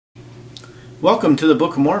Welcome to the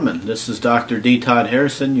Book of Mormon. This is Dr. D. Todd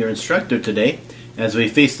Harrison, your instructor today, as we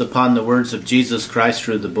feast upon the words of Jesus Christ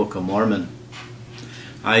through the Book of Mormon.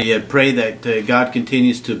 I pray that God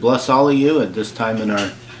continues to bless all of you at this time in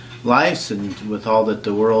our lives and with all that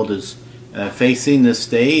the world is facing this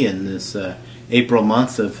day in this April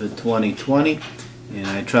month of 2020. And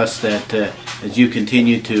I trust that as you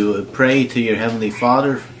continue to pray to your Heavenly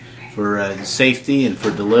Father for safety and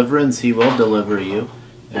for deliverance, He will deliver you.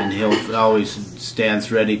 And He'll always stands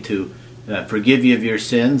ready to forgive you of your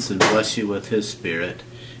sins and bless you with His Spirit.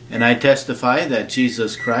 And I testify that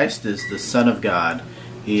Jesus Christ is the Son of God.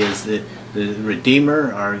 He is the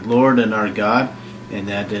Redeemer, our Lord and our God. And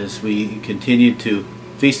that as we continue to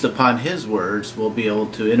feast upon His words, we'll be able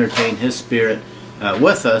to entertain His Spirit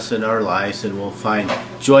with us in our lives, and we'll find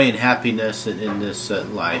joy and happiness in this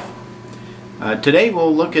life. Today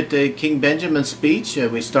we'll look at the King Benjamin's speech.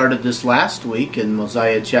 We started this last week in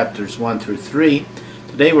Mosiah chapters 1 through 3.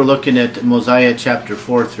 Today we're looking at Mosiah chapter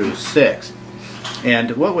 4 through 6.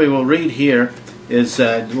 And what we will read here is,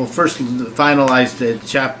 we'll first finalize the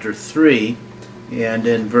chapter 3, and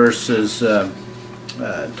in verses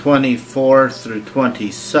 24 through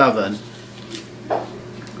 27.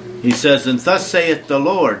 He says, "And thus saith the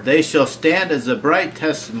Lord, they shall stand as a bright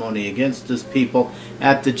testimony against this people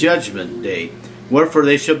at the judgment day. Wherefore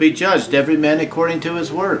they shall be judged, every man according to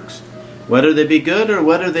his works, whether they be good or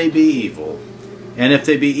whether they be evil. And if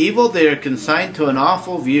they be evil, they are consigned to an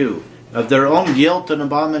awful view of their own guilt and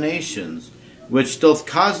abominations, which doth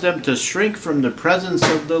cause them to shrink from the presence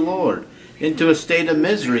of the Lord, into a state of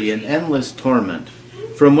misery and endless torment,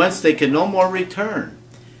 from whence they can no more return.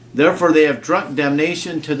 Therefore they have drunk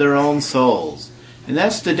damnation to their own souls." And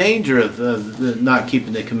that's the danger of not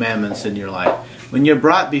keeping the commandments in your life. When you're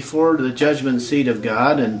brought before the judgment seat of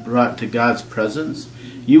God and brought to God's presence,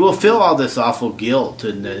 you will feel all this awful guilt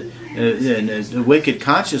and wicked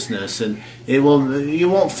consciousness, and you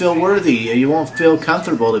won't feel worthy. You won't feel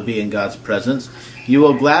comfortable to be in God's presence. You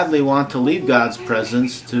will gladly want to leave God's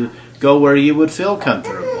presence to go where you would feel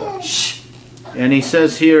comfortable. And he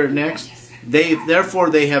says here next, Therefore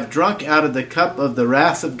they have drunk out of the cup of the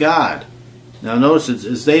wrath of God. Now notice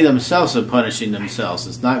it's they themselves are punishing themselves.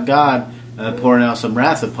 It's not God pouring out some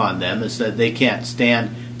wrath upon them. It's that they can't stand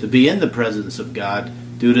to be in the presence of God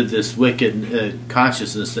due to this wicked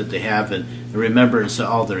consciousness that they have and the remembrance of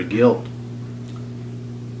all their guilt.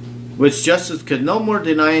 Which justice could no more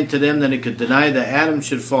deny unto them than it could deny that Adam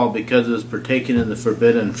should fall because it was partaken in the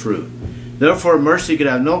forbidden fruit. Therefore mercy could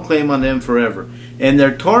have no claim on them forever. And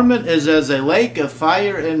their torment is as a lake of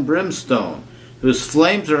fire and brimstone, whose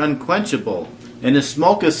flames are unquenchable, and his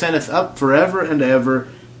smoke ascendeth up forever and ever.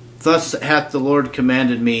 Thus hath the Lord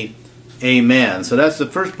commanded me. Amen. So that's the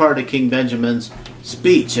first part of King Benjamin's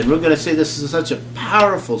speech. And we're going to say this is such a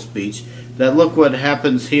powerful speech that look what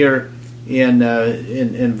happens here in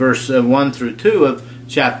verse 1 through 2 of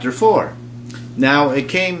chapter 4. Now it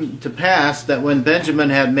came to pass that when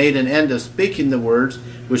Benjamin had made an end of speaking the words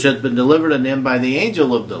which had been delivered unto him by the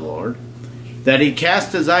angel of the Lord, that he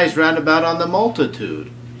cast his eyes round about on the multitude,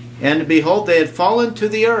 and behold, they had fallen to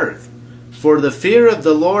the earth, for the fear of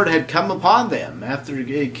the Lord had come upon them. After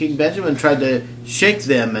King Benjamin tried to shake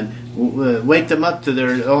them and wake them up to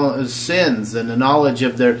their own sins and the knowledge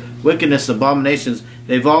of their wickedness and abominations,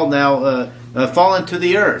 they've all now fallen to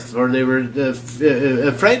the earth, or they were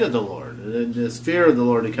afraid of the Lord. This fear of the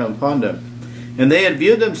Lord had come upon them. And they had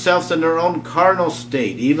viewed themselves in their own carnal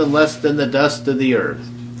state, even less than the dust of the earth.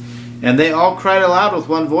 And they all cried aloud with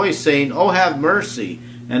one voice, saying, "O have mercy,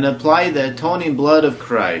 and apply the atoning blood of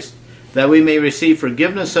Christ, that we may receive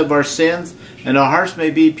forgiveness of our sins, and our hearts may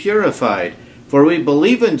be purified. For we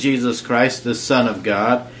believe in Jesus Christ, the Son of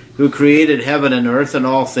God, who created heaven and earth and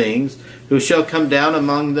all things, who shall come down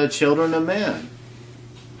among the children of men."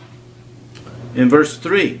 In verse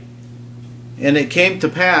 3, "And it came to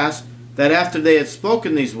pass that after they had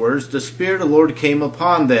spoken these words, the Spirit of the Lord came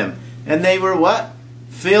upon them. And they were" what?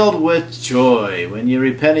 "Filled with joy." When you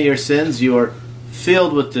repent of your sins, you are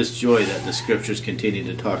filled with this joy that the Scriptures continue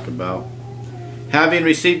to talk about. "Having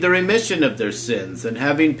received the remission of their sins, and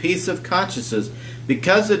having peace of consciences,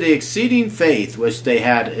 because of the exceeding faith which they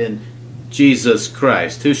had in Jesus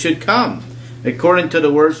Christ, who should come, according to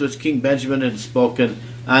the words which King Benjamin had spoken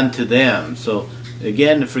unto them." So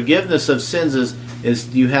again, the forgiveness of sins is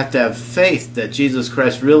you have to have faith that Jesus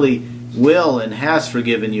Christ really will and has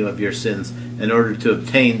forgiven you of your sins in order to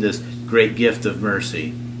obtain this great gift of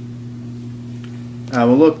mercy.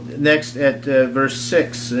 We'll look next at verse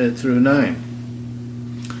 6 through 9.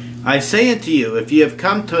 "I say unto you, if ye have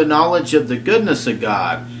come to a knowledge of the goodness of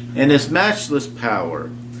God, and His matchless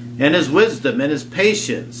power, and His wisdom, and His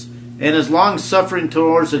patience, and His long suffering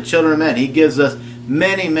towards the children of men. He gives us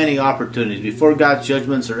many, many opportunities. Before God's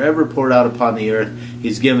judgments are ever poured out upon the earth,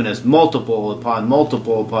 He's given us multiple upon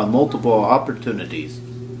multiple upon multiple opportunities.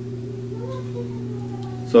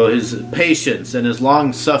 So His patience and His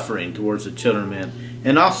long suffering towards the children of men.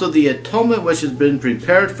 And also the atonement which has been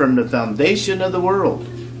prepared from the foundation of the world,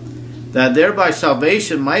 that thereby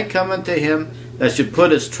salvation might come unto him that should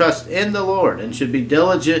put his trust in the Lord, and should be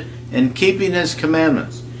diligent in keeping His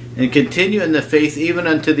commandments, and continue in the faith even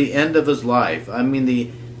unto the end of his life. I mean the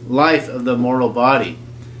life of the mortal body.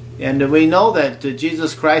 And we know that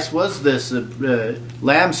Jesus Christ was this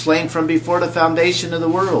lamb slain from before the foundation of the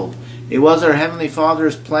world. It was our Heavenly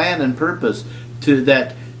Father's plan and purpose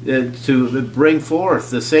to bring forth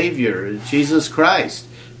the Savior, Jesus Christ,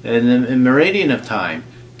 in the meridian of time,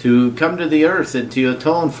 to come to the earth and to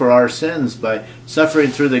atone for our sins by suffering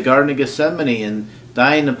through the Garden of Gethsemane and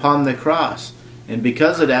dying upon the cross. And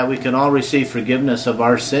because of that, we can all receive forgiveness of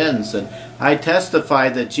our sins. And I testify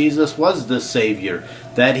that Jesus was the Savior,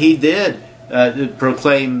 that He did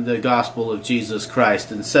proclaim the gospel of Jesus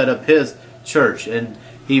Christ and set up His church. And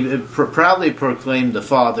He proudly proclaimed the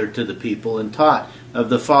Father to the people and taught of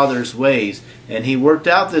the Father's ways. And He worked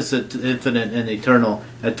out this infinite and eternal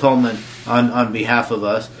atonement on behalf of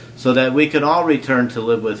us, so that we can all return to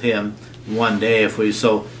live with Him one day if we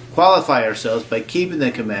so qualify ourselves by keeping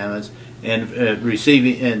the commandments and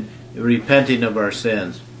receiving and repenting of our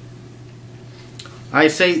sins. I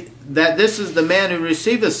say that this is the man who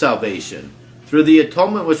receiveth salvation through the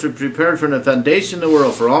atonement which was prepared from the foundation of the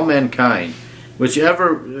world for all mankind,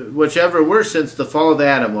 whichever were since the fall of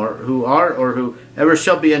Adam, or who are, or who ever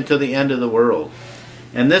shall be until the end of the world.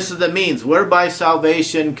 And this is the means whereby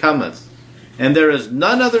salvation cometh. And there is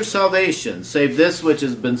none other salvation save this which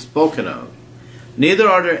has been spoken of. Neither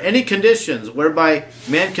are there any conditions whereby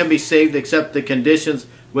man can be saved except the conditions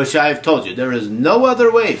which I have told you. There is no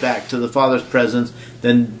other way back to the Father's presence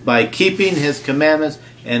than by keeping His commandments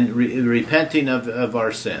and repenting of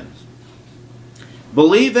our sins.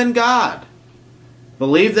 Believe in God.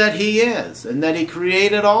 Believe that He is, and that He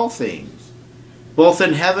created all things, both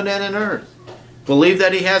in heaven and in earth. Believe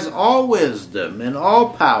that He has all wisdom and all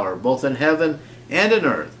power, both in heaven and in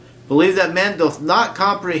earth. Believe that man doth not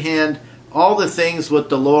comprehend all the things what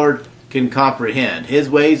the Lord can comprehend. His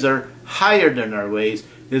ways are higher than our ways.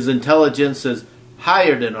 His intelligence is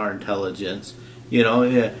higher than our intelligence. You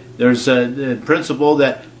know, there's a principle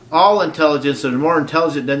that all intelligence is more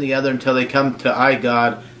intelligent than the other until they come to I,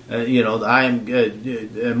 God. I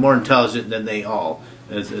am more intelligent than they all,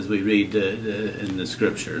 as we read in the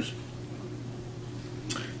Scriptures.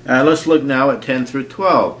 Let's look now at 10 through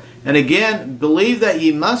 12. And again, believe that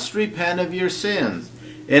ye must repent of your sins,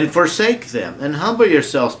 and forsake them, and humble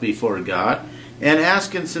yourselves before God, and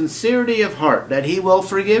ask in sincerity of heart that He will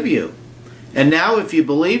forgive you. And now if you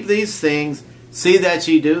believe these things, see that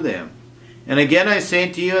ye do them. And again I say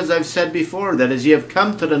unto you, as I've said before, that as ye have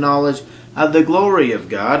come to the knowledge of the glory of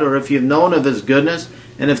God, or if ye have known of His goodness,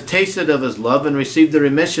 and have tasted of His love, and received the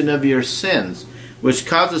remission of your sins, which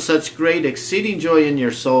causes such great exceeding joy in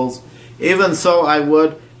your souls, even so I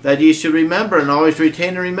would that ye should remember and always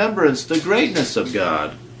retain in remembrance the greatness of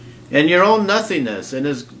God, and your own nothingness, and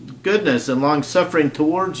His goodness and long-suffering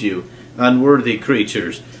towards you, unworthy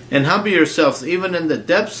creatures. And humble yourselves even in the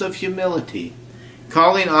depths of humility,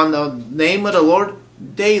 calling on the name of the Lord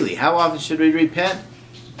daily. How often should we repent?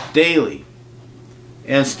 Daily.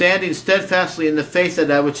 And standing steadfastly in the faith of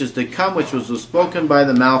that which is to come, which was spoken by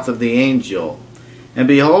the mouth of the angel. And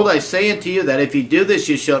behold, I say unto you that if ye do this,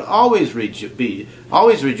 ye shall always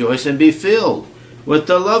rejoice and be filled with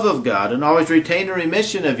the love of God, and always retain a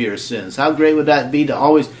remission of your sins. How great would that be, to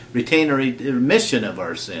always retain a remission of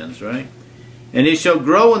our sins, right? And ye shall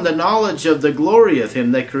grow in the knowledge of the glory of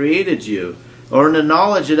Him that created you, or in the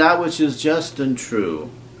knowledge of that which is just and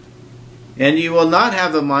true. And you will not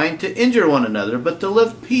have a mind to injure one another, but to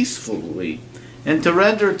live peacefully, and to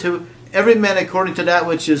render to every man according to that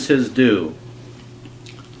which is his due.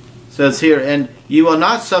 It says here, and you will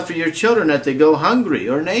not suffer your children that they go hungry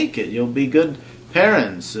or naked. You'll be good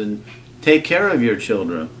parents and take care of your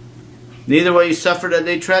children. Neither will you suffer that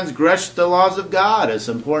they transgress the laws of God. It's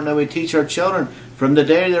important that we teach our children from the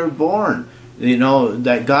day they're born,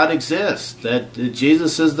 that God exists, that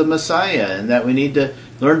Jesus is the Messiah, and that we need to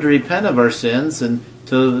learn to repent of our sins and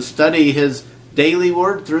to study His daily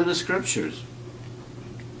word through the Scriptures.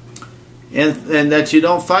 And that you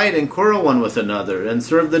don't fight and quarrel one with another, and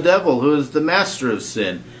serve the devil, who is the master of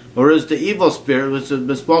sin, or is the evil spirit which has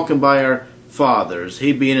been spoken by our fathers,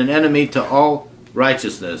 he being an enemy to all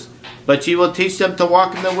righteousness. But ye will teach them to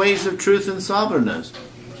walk in the ways of truth and soberness,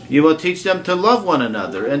 You will teach them to love one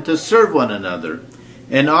another and to serve one another.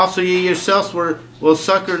 And also ye yourselves will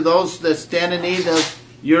succor those that stand in need of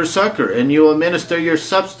your succor, and you will minister your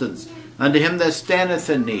substance unto him that standeth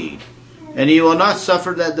in need. And you will not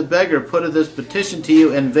suffer that the beggar putteth this petition to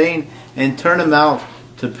you in vain, and turn him out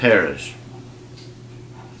to perish.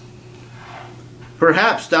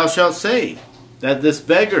 Perhaps thou shalt say that this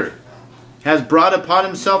beggar has brought upon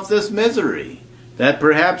himself this misery, that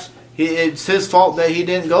perhaps it's his fault that he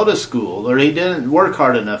didn't go to school, or he didn't work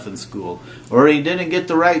hard enough in school, or he didn't get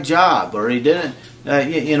the right job, or he didn't,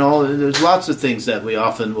 there's lots of things that we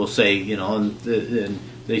often will say, in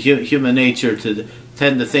the human nature to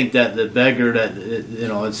tend to think that the beggar, that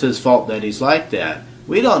it's his fault that he's like that.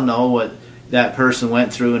 We don't know what that person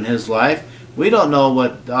went through in his life. We don't know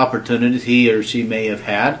what opportunities he or she may have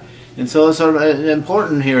had. And so it's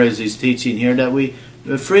important here, as he's teaching here, that we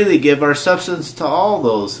freely give our substance to all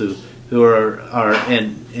those who are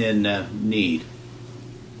in need.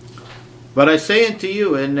 But I say unto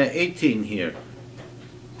you in 18 here,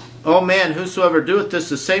 O man, whosoever doeth this,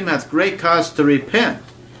 the same hath great cause to repent.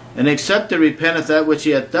 And except he repenteth that which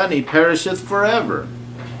he hath done, he perisheth forever.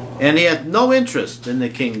 And he hath no interest in the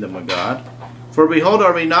kingdom of God. For behold,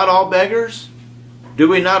 are we not all beggars? Do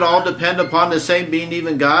we not all depend upon the same being,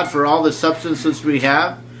 even God, for all the substances we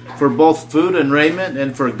have? For both food and raiment,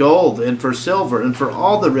 and for gold, and for silver, and for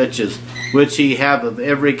all the riches which ye have of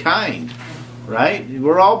every kind. Right?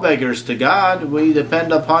 We're all beggars to God. We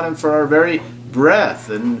depend upon him for our very breath,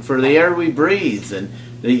 and for the air we breathe, and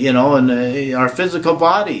our physical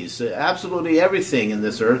bodies. Absolutely everything in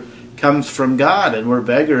this earth comes from God, and we're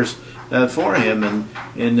beggars for him.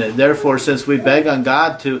 And therefore, since we beg on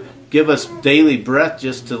God to give us daily breath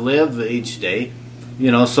just to live each day,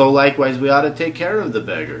 so likewise we ought to take care of the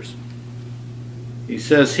beggars. He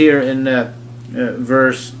says here in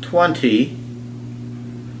verse 20,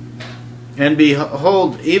 and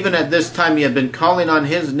behold, even at this time ye have been calling on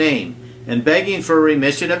his name, and begging for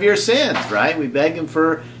remission of your sins, right? We beg him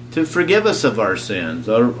to forgive us of our sins,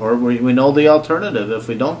 or we know the alternative. If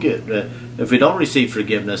we don't receive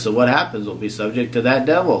forgiveness, so what happens? We'll be subject to that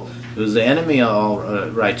devil, who's the enemy of all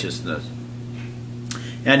righteousness.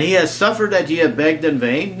 And he has suffered that ye have begged in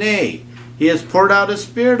vain? Nay, he has poured out his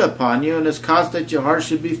Spirit upon you, and has caused that your heart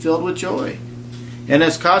should be filled with joy, and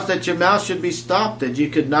has caused that your mouth should be stopped, that you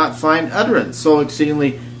could not find utterance. So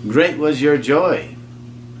exceedingly great was your joy.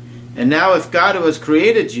 And now if God, who has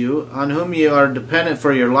created you, on whom ye are dependent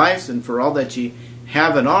for your lives, and for all that ye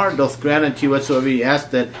have and are, doth grant unto you whatsoever ye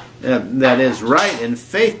ask, that is right in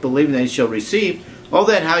faith, believing that ye shall receive, oh,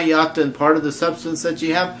 then how ye ought to impart of the substance that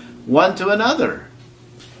ye have one to another.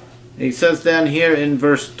 He says then here in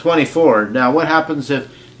verse 24, now what happens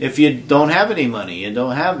if you don't have any money, you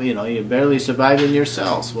don't have, you barely survive in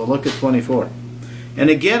yourselves? Well, look at 24. And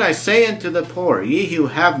again I say unto the poor, ye who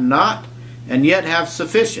have not, and yet have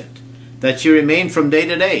sufficient, that you remain from day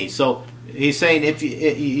to day. So he's saying, if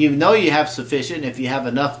you have sufficient, if you have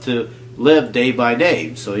enough to live day by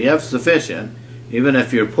day. So you have sufficient, even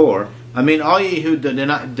if you're poor. I mean, all ye who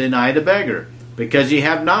deny the beggar, because ye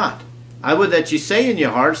have not. I would that ye say in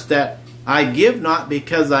your hearts that I give not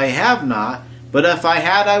because I have not, but if I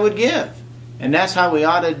had, I would give. And that's how we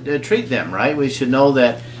ought to treat them, right? We should know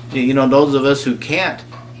that, those of us who cannot,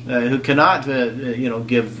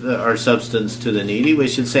 give our substance to the needy, we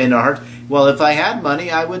should say in our hearts, well, if I had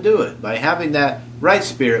money, I would do it. By having that right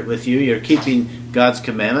spirit with you, you're keeping God's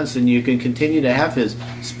commandments, and you can continue to have his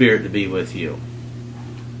Spirit to be with you.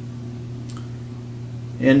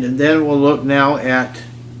 And then we'll look now at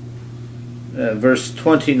verse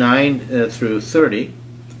 29 through 30.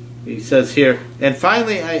 He says here, and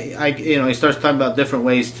finally, he starts talking about different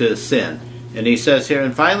ways to sin. And he says here,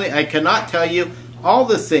 and finally, I cannot tell you all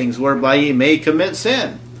the things whereby ye may commit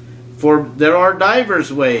sin. For there are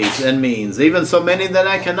divers ways and means, even so many that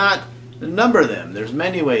I cannot number them. There's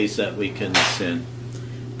many ways that we can sin.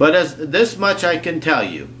 But as this much I can tell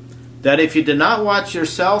you, that if you do not watch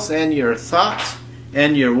yourselves and your thoughts,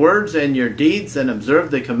 and your words and your deeds, and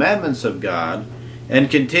observe the commandments of God, and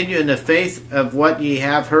continue in the faith of what ye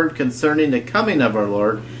have heard concerning the coming of our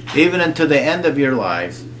Lord, even unto the end of your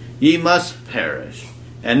lives, ye must perish.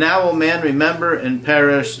 And now will man remember and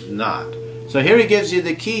perish not. So here he gives you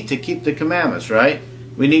the key to keep the commandments, right?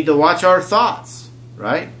 We need to watch our thoughts,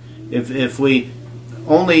 right? If we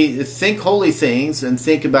only think holy things and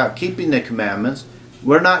think about keeping the commandments,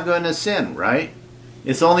 we're not going to sin, right?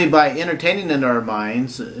 It's only by entertaining in our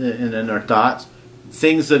minds and in our thoughts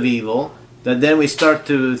things of evil that then we start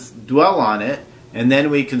to dwell on it, and then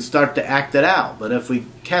we can start to act it out. But if we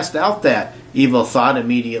cast out that evil thought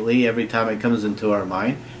immediately every time it comes into our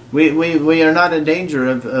mind, we are not in danger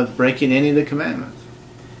of breaking any of the commandments.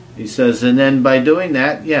 He says, and then by doing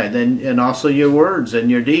that, and also your words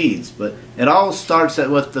and your deeds. But it all starts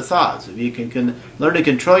with the thoughts. If you can learn to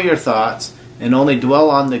control your thoughts and only dwell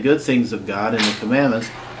on the good things of God and the commandments,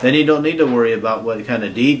 then you don't need to worry about what kind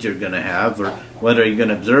of deeds you're going to have or whether you're going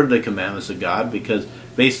to observe the commandments of God, because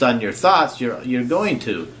based on your thoughts, you're going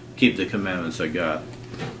to keep the commandments of God.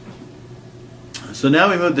 So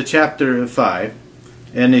now we move to chapter 5.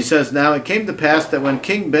 And he says, now it came to pass that when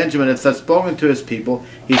King Benjamin had thus spoken to his people,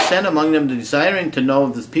 he sent among them desiring to know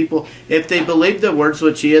of his people if they believed the words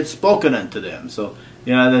which he had spoken unto them. So,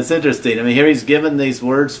 that's interesting. I mean, here he's given these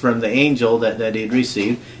words from the angel that he'd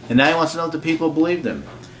received, and now he wants to know if the people believed them.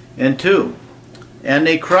 And 2, and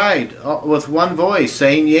they cried with one voice,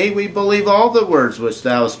 saying, Yea, we believe all the words which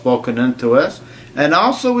thou hast spoken unto us, and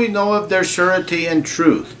also we know of their surety and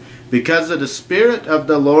truth, because of the Spirit of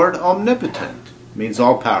the Lord omnipotent, means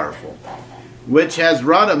all-powerful, which has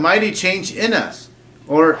wrought a mighty change in us,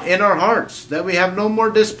 or in our hearts, that we have no more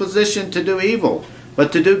disposition to do evil,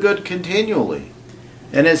 but to do good continually.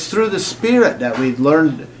 And it's through the Spirit that we've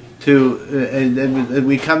learned and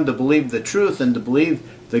we come to believe the truth and to believe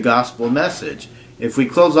the gospel message. If we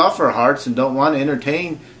close off our hearts and don't want to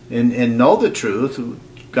entertain and know the truth,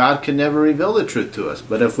 God can never reveal the truth to us.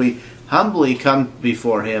 But if we humbly come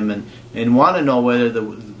before Him and want to know whether the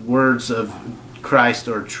words of Christ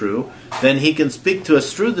are true, then He can speak to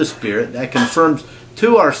us through the Spirit that confirms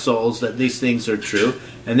to our souls that these things are true,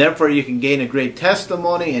 and therefore you can gain a great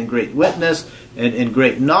testimony and great witness and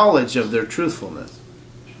great knowledge of their truthfulness.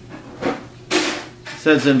 It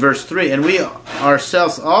says in verse 3, and we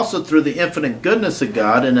ourselves also through the infinite goodness of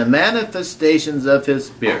God and the manifestations of His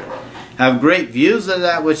Spirit have great views of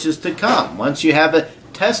that which is to come. Once you have a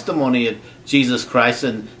testimony of Jesus Christ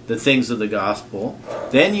and the things of the gospel,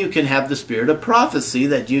 then you can have the spirit of prophecy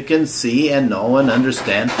that you can see and know and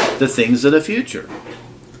understand the things of the future.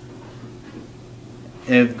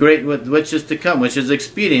 And great which is to come, which is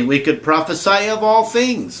expedient. We could prophesy of all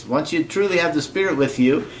things. Once you truly have the Spirit with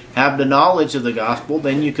you, have the knowledge of the gospel,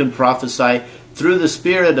 then you can prophesy through the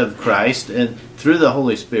Spirit of Christ and through the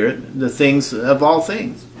Holy Spirit the things of all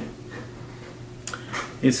things.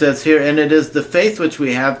 He says here, and it is the faith which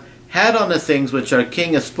we have had on the things which our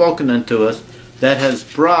King has spoken unto us that has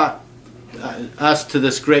brought us to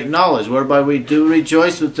this great knowledge, whereby we do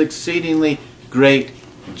rejoice with exceedingly great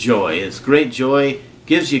joy. It's great joy,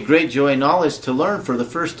 gives you great joy and knowledge to learn for the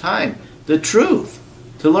first time the truth,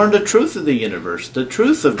 to learn the truth of the universe, the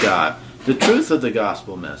truth of God, the truth of the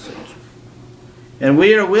gospel message. And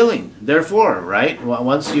we are willing, therefore, right?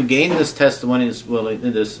 Once you gain this testimony,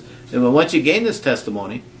 once you gain this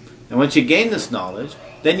testimony, and once you gain this knowledge,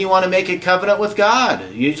 then you want to make a covenant with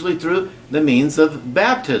God, usually through the means of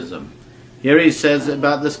baptism. Here he says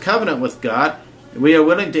about this covenant with God, we are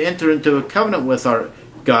willing to enter into a covenant with our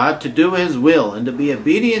God to do His will and to be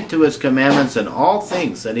obedient to His commandments in all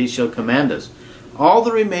things that He shall command us, all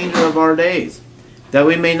the remainder of our days, that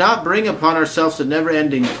we may not bring upon ourselves a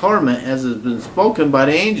never-ending torment as has been spoken by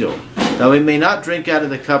the angel, that we may not drink out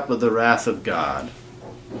of the cup of the wrath of God.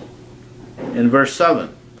 In verse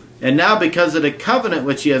 7, and now because of the covenant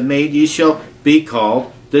which ye have made, ye shall be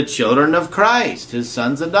called the children of Christ, His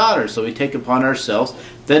sons and daughters. So we take upon ourselves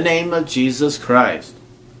the name of Jesus Christ.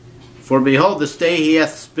 For behold, this day He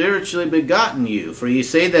hath spiritually begotten you. For ye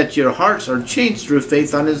say that your hearts are changed through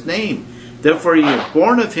faith on His name. Therefore ye are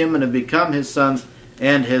born of Him and have become His sons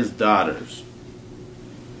and His daughters.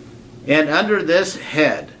 And under this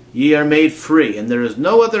head ye are made free, and there is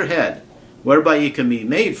no other head whereby ye can be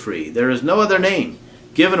made free. There is no other name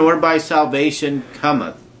given whereby salvation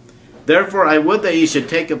cometh. Therefore I would that ye should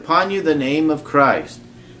take upon you the name of Christ,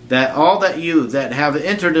 that all that you that have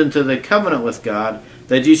entered into the covenant with God,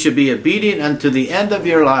 that ye should be obedient unto the end of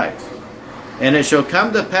your life. And it shall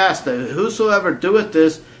come to pass that whosoever doeth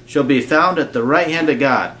this shall be found at the right hand of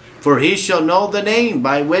God, for he shall know the name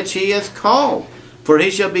by which he is called, for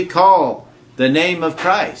he shall be called the name of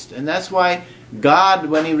Christ. And that's why God,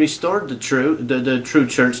 when He restored the true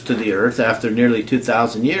church to the earth after nearly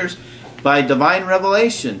 2,000 years, by divine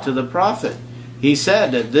revelation to the prophet, He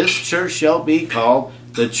said that this church shall be called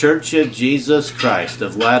the Church of Jesus Christ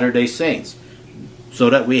of Latter-day Saints, so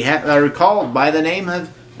that we are called by the name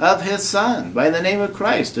of His Son, by the name of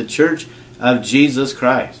Christ, the Church of Jesus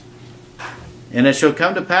Christ. And it shall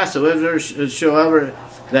come to pass that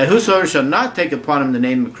whosoever shall not take upon him the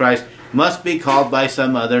name of Christ must be called by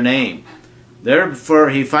some other name.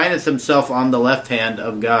 Therefore he findeth himself on the left hand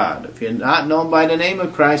of God. If you're not known by the name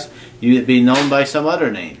of Christ, you would be known by some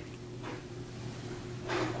other name.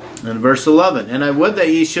 In verse 11, and I would that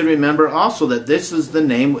ye should remember also that this is the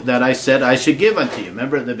name that I said I should give unto you.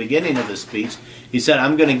 Remember at the beginning of the speech, he said,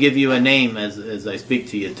 I'm going to give you a name as I speak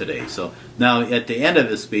to you today. So now at the end of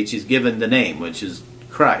his speech, he's given the name, which is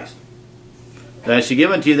Christ. That I should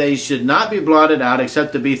give unto you that ye should not be blotted out,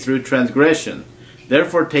 except to be through transgression.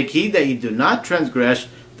 Therefore take heed that ye do not transgress,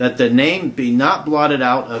 that the name be not blotted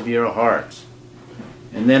out of your hearts.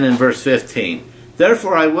 And then in verse 15,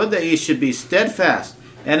 therefore I would that ye should be steadfast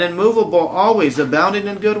and immovable, always abounding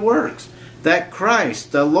in good works, that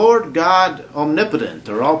Christ, the Lord God omnipotent,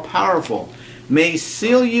 or all-powerful, may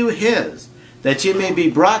seal you his, that ye may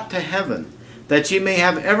be brought to heaven, that ye may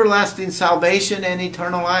have everlasting salvation and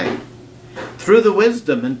eternal life, through the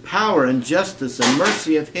wisdom and power and justice and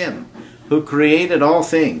mercy of him who created all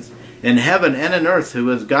things, in heaven and in earth,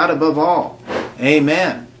 who is God above all.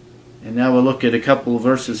 Amen. And now we'll look at a couple of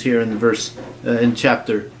verses here in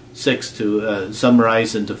chapter 6 to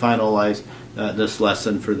summarize and to finalize this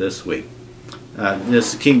lesson for this week.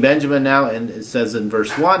 This is King Benjamin now, and it says in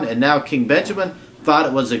verse 1, and now King Benjamin thought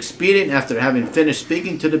it was expedient, after having finished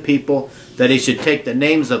speaking to the people, that he should take the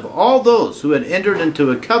names of all those who had entered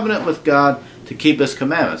into a covenant with God to keep his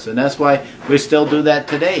commandments. And that's why we still do that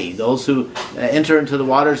today. Those who enter into the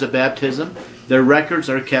waters of baptism, their records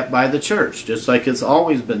are kept by the church, just like it's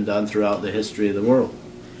always been done throughout the history of the world.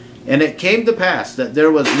 And it came to pass that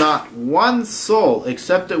there was not one soul,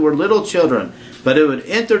 except it were little children, but who had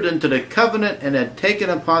entered into the covenant and had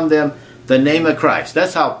taken upon them the name of Christ.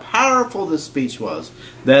 That's how powerful this speech was,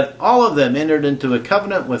 that all of them entered into a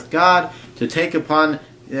covenant with God to take upon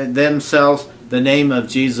themselves the name of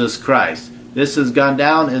Jesus Christ. This has gone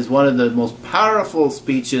down as one of the most powerful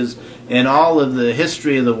speeches in all of the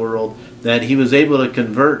history of the world, that he was able to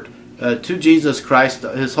convert to Jesus Christ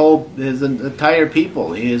his entire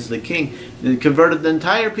people. He is the king. He converted the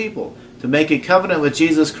entire people to make a covenant with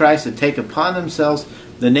Jesus Christ, and take upon themselves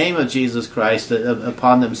the name of Jesus Christ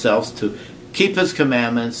upon themselves, to keep his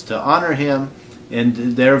commandments, to honor him, and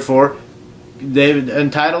therefore they're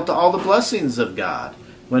entitled to all the blessings of God.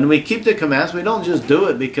 When we keep the commandments, we don't just do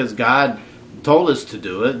it because God told us to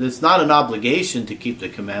do it. It's not an obligation to keep the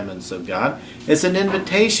commandments of God. It's an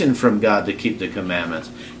invitation from God to keep the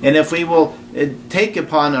commandments. And if we will take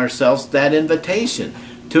upon ourselves that invitation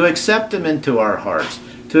to accept him into our hearts,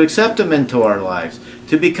 to accept him into our lives,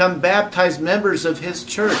 to become baptized members of his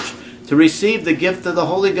church, to receive the gift of the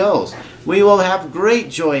Holy Ghost, we will have great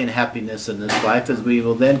joy and happiness in this life, as we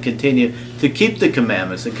will then continue to keep the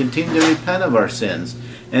commandments and continue to repent of our sins.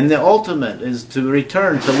 And the ultimate is to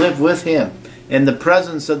return to live with him in the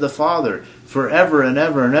presence of the Father forever and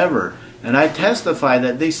ever and ever. And I testify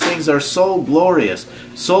that these things are so glorious,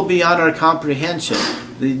 so beyond our comprehension,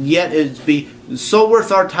 yet it'd be so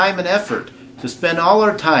worth our time and effort to spend all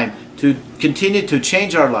our time to continue to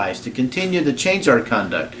change our lives, to continue to change our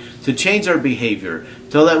conduct, to change our behavior,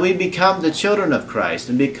 till that we become the children of Christ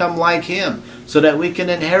and become like him, so that we can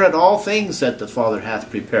inherit all things that the Father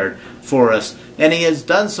hath prepared for us. And he has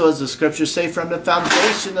done so, as the scriptures say, from the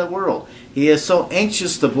foundation of the world. He is so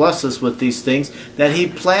anxious to bless us with these things that he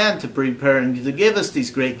planned to prepare and to give us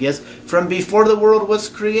these great gifts from before the world was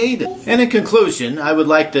created. And in conclusion, I would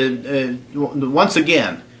like to once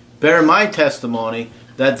again bear my testimony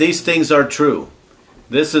that these things are true.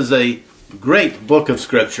 This is a great book of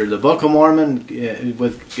Scripture, the Book of Mormon,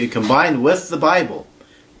 combined with the Bible.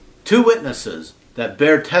 Two witnesses that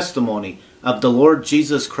bear testimony of the Lord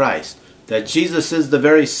Jesus Christ, that Jesus is the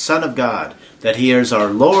very Son of God, that he is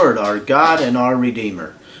our Lord, our God, and our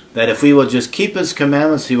Redeemer, that if we will just keep his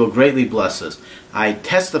commandments, he will greatly bless us. I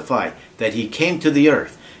testify that he came to the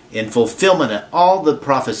earth in fulfillment of all the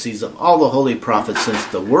prophecies of all the holy prophets since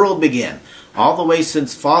the world began, all the way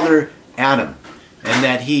since Father Adam, and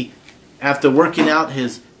that he, after working out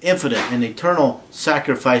his infinite and eternal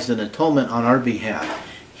sacrifice and atonement on our behalf,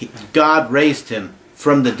 God raised him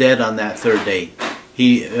from the dead on that third day.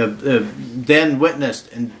 He then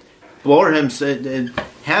witnessed and bore him, said,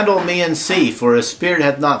 "Handle me and see, for a spirit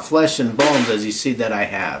hath not flesh and bones as ye see that I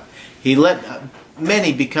have." He let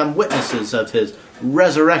many become witnesses of his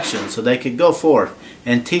resurrection, so they could go forth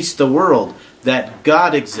and teach the world that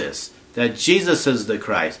God exists, that Jesus is the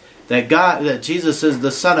Christ, that Jesus is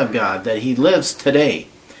the Son of God, that he lives today.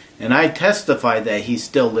 And I testify that he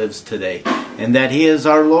still lives today, and that he is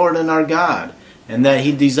our Lord and our God, and that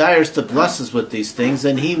he desires to bless us with these things,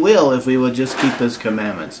 and he will if we will just keep his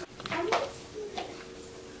commandments.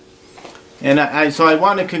 And so I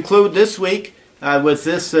want to conclude this week with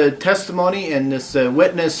this testimony and this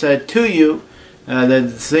witness to you, the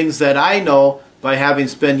things that I know by having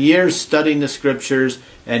spent years studying the Scriptures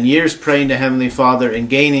and years praying to Heavenly Father and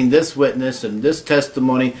gaining this witness and this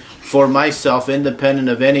testimony for myself, independent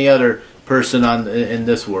of any other person in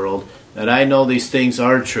this world, that I know these things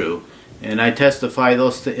are true. And I testify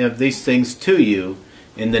of these things to you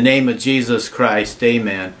in the name of Jesus Christ.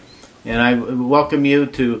 Amen. And I welcome you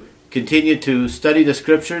to continue to study the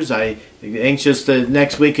Scriptures. I'm anxious that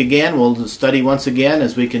next week again we'll study once again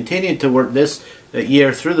as we continue to work this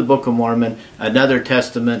year through the Book of Mormon, another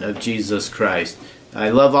testament of Jesus Christ. I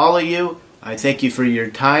love all of you. I thank you for your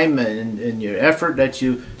time and your effort that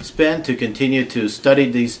you spend to continue to study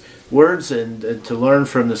these words and to learn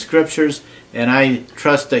from the Scriptures. And I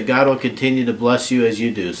trust that God will continue to bless you as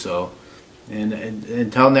you do so. And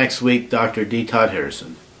until next week, Dr. D. Todd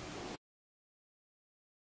Harrison.